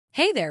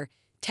Hey there,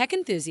 tech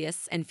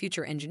enthusiasts and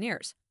future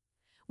engineers.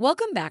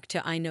 Welcome back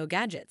to I Know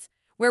Gadgets,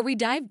 where we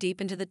dive deep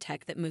into the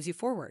tech that moves you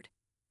forward.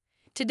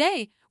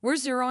 Today, we're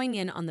zeroing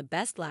in on the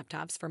best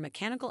laptops for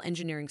mechanical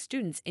engineering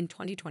students in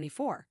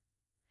 2024.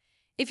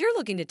 If you're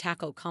looking to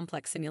tackle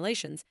complex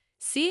simulations,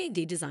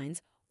 CAD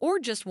designs, or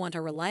just want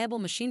a reliable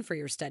machine for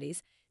your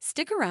studies,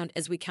 stick around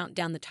as we count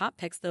down the top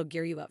picks that'll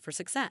gear you up for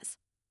success.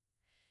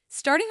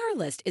 Starting our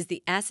list is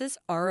the ASUS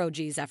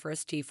ROG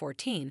Zephyrus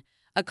G14,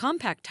 a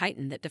compact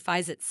titan that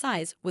defies its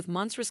size with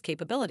monstrous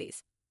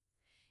capabilities.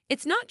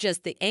 It's not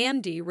just the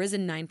AMD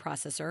Ryzen 9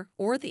 processor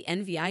or the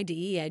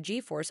NVIDIA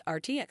GeForce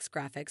RTX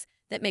graphics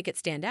that make it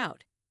stand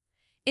out.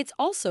 It's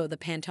also the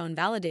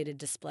Pantone-validated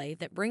display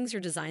that brings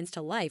your designs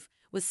to life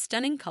with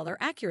stunning color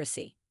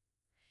accuracy.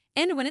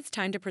 And when it's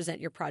time to present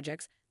your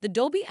projects, the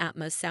Dolby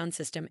Atmos sound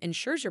system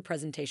ensures your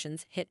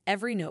presentations hit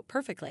every note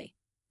perfectly.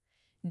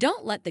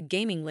 Don't let the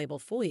gaming label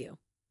fool you.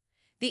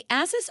 The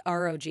ASUS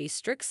ROG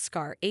Strix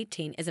SCAR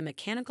 18 is a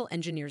mechanical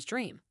engineer's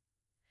dream.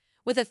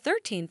 With a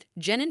 13th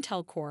Gen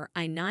Intel Core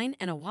i9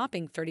 and a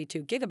whopping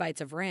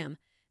 32GB of RAM,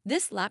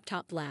 this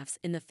laptop laughs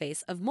in the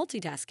face of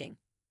multitasking.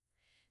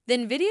 The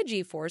NVIDIA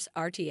GeForce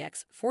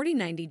RTX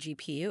 4090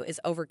 GPU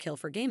is overkill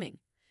for gaming,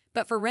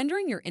 but for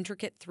rendering your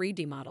intricate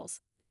 3D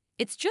models,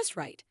 it's just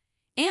right.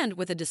 And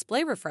with a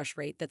display refresh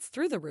rate that's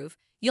through the roof,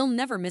 you'll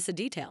never miss a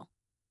detail.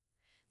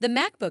 The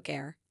MacBook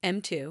Air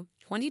M2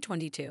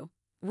 2022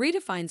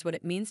 redefines what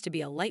it means to be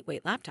a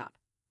lightweight laptop.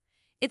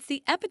 It's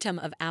the epitome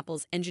of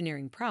Apple's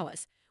engineering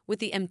prowess, with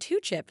the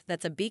M2 chip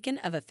that's a beacon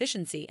of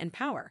efficiency and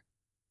power.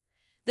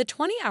 The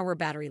 20-hour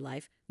battery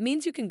life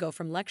means you can go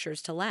from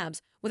lectures to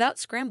labs without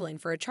scrambling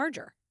for a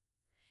charger.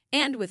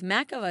 And with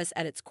macOS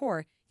at its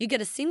core, you get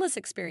a seamless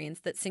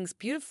experience that syncs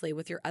beautifully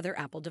with your other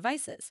Apple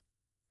devices.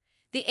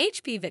 The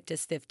HP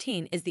Victus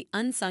 15 is the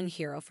unsung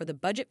hero for the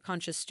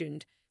budget-conscious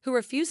student who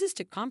refuses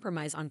to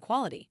compromise on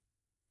quality.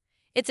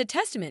 It's a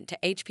testament to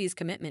HP's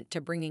commitment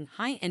to bringing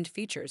high-end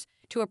features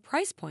to a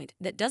price point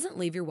that doesn't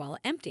leave your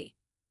wallet empty.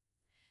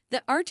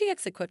 The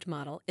RTX-equipped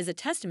model is a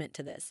testament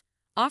to this,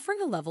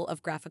 offering a level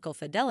of graphical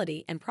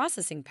fidelity and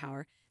processing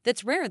power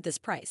that's rare at this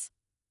price.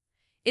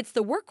 It's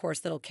the workhorse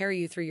that'll carry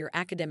you through your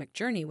academic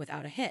journey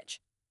without a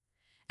hitch.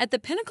 At the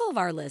pinnacle of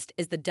our list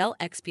is the Dell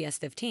XPS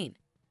 15.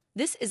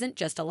 This isn't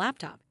just a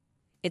laptop,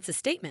 it's a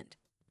statement.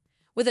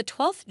 With a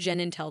 12th Gen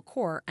Intel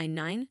Core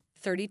i9,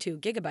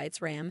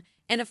 32GB RAM,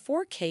 and a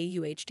 4K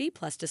UHD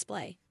Plus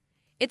display,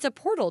 it's a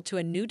portal to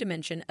a new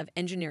dimension of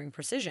engineering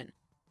precision.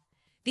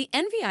 The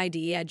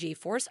NVIDIA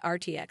GeForce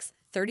RTX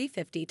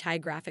 3050 Ti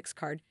graphics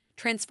card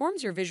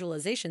transforms your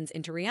visualizations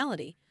into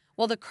reality,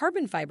 while the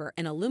carbon fiber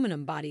and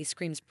aluminum body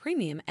screams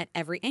premium at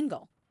every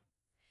angle.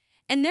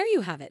 And there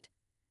you have it,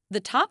 the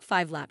top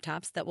 5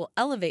 laptops that will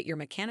elevate your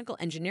mechanical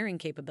engineering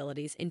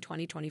capabilities in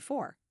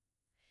 2024.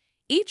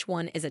 Each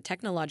one is a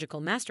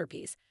technological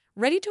masterpiece,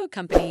 ready to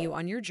accompany you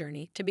on your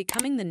journey to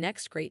becoming the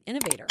next great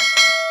innovator.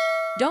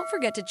 Don't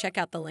forget to check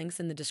out the links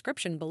in the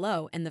description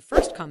below and the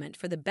first comment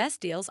for the best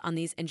deals on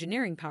these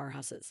engineering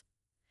powerhouses.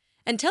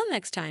 Until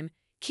next time,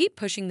 keep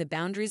pushing the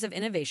boundaries of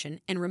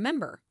innovation, and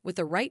remember, with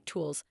the right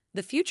tools,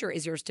 the future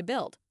is yours to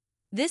build.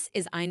 This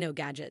is I Know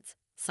Gadgets,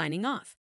 signing off.